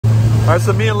right,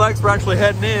 so me and Lex were actually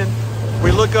heading in.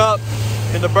 We look up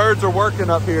and the birds are working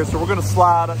up here, so we're gonna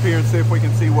slide up here and see if we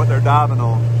can see what they're diving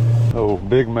on. Oh,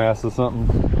 big mass of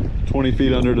something 20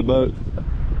 feet under the boat.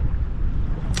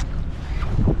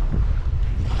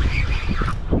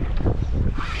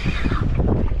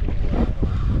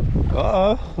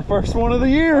 The first one of the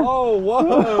year. Oh,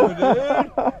 whoa,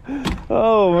 dude.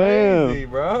 Oh, man. Crazy,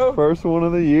 bro. First one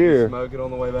of the year. Smoke it on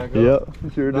the way back up?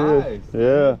 Yep, sure Nice, did.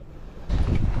 Yeah.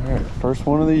 All right, first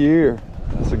one of the year.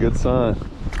 That's a good sign.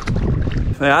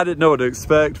 Man, I didn't know what to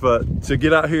expect, but to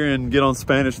get out here and get on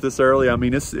Spanish this early, I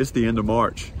mean, it's the end of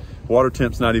March. Water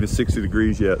temp's not even 60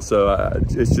 degrees yet, so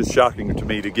it's just shocking to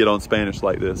me to get on Spanish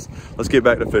like this. Let's get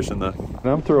back to fishing though.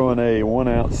 I'm throwing a 1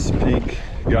 ounce pink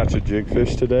gotcha jig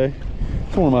fish today.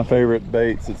 It's one of my favorite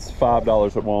baits. It's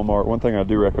 $5 at Walmart. One thing I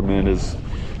do recommend is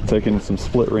taking some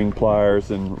split ring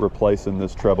pliers and replacing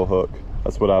this treble hook.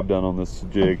 That's what I've done on this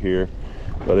jig here.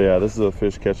 But yeah, this is a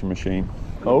fish catching machine.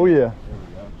 Oh yeah.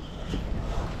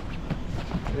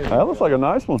 That looks like a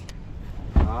nice one.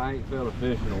 I ain't felt a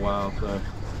fish in a while, so.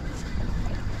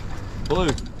 Blue.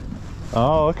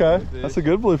 Oh, okay. That's a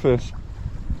good bluefish.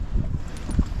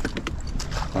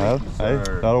 Hey,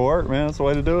 that'll work, man. That's the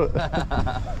way to do it.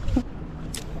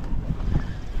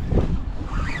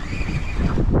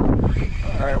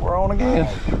 All right, we're on again.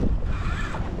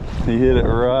 He hit it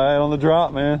right on the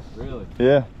drop, man. Really?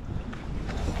 Yeah.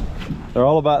 They're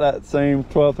all about that same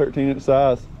 12, 13 inch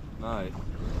size. Nice.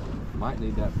 Might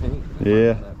need that pink.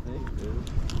 Yeah. That pink, dude.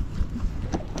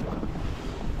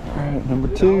 All right,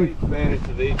 number 2. Spanish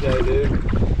ceviche, dude.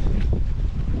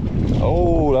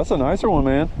 Oh, that's a nicer one,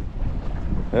 man.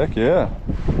 Heck yeah.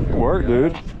 Good work,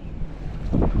 dude.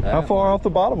 How far off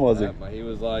the bottom was he? He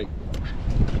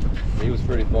was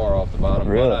pretty far off the bottom.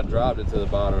 Really? But I dropped it to the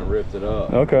bottom and ripped it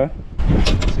up. Okay.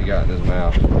 What's he got in his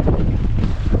mouth?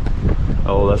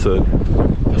 Oh, that's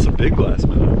a big glass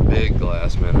minnow. Big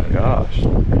glass minnow. Gosh.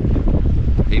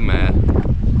 He mad.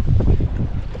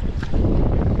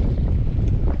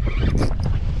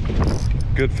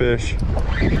 Good fish.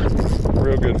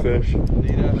 Real good fish.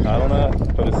 I don't know,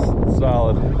 but it's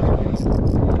solid.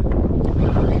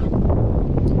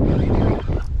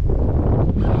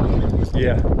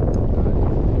 Yeah.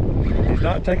 He's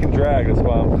not taking drag, that's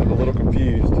why I'm a little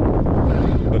confused.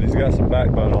 But he's got some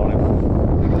backbone on him.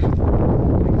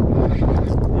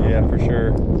 Yeah, for sure.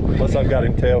 Unless I've got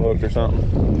him tail hooked or something.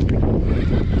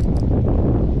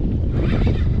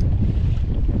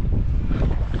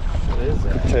 What is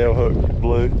that? Tail hook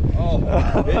blue. Oh,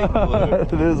 big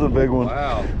blue. It is a big one.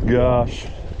 Wow. Gosh.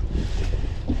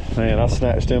 Man, I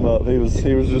snatched him up. He was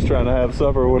just trying to have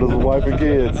supper with his wife and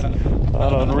kids. I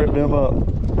done ripped him up.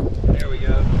 There we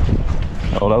go.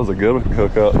 Oh, that was a good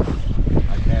hook up.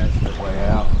 I cast it way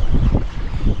out.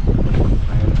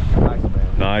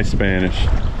 Nice Spanish.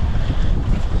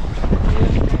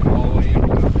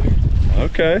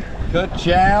 Okay. Good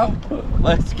chow.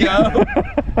 Let's go.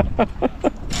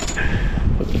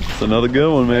 It's another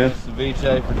good one, man.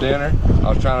 Ceviche for dinner. I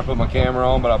was trying to put my camera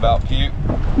on, but I about puked.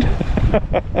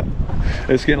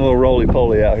 It's getting a little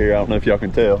roly-poly out here. I don't know if y'all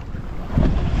can tell.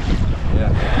 Yeah.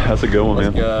 That's a good one,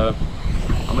 Let's man. go.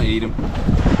 I'm gonna eat him. I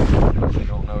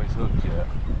don't know he's hooked yet.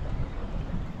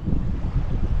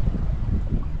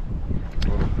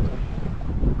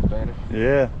 Spanish.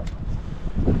 Yeah.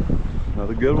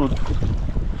 Another good one.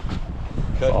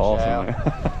 Cut Awesome, man.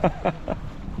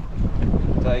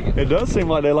 Take it. It does seem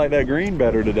like they like that green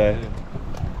better today.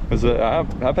 Because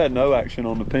I've had no action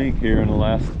on the pink here in the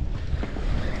last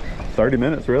 30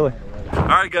 minutes, really. All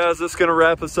right, guys, that's going to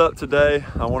wrap us up today.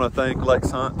 I want to thank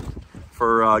Lex Hunt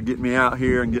for getting me out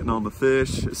here and getting on the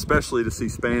fish, especially to see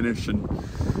Spanish and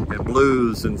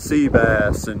blues and sea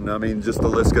bass. And I mean, just the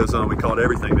list goes on. We caught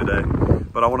everything today.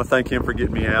 But I want to thank him for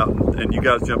getting me out. And you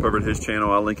guys jump over to his channel.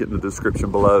 I'll link it in the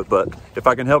description below. But if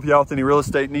I can help you out with any real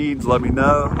estate needs, let me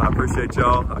know. I appreciate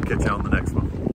y'all. I'll catch you on the next one.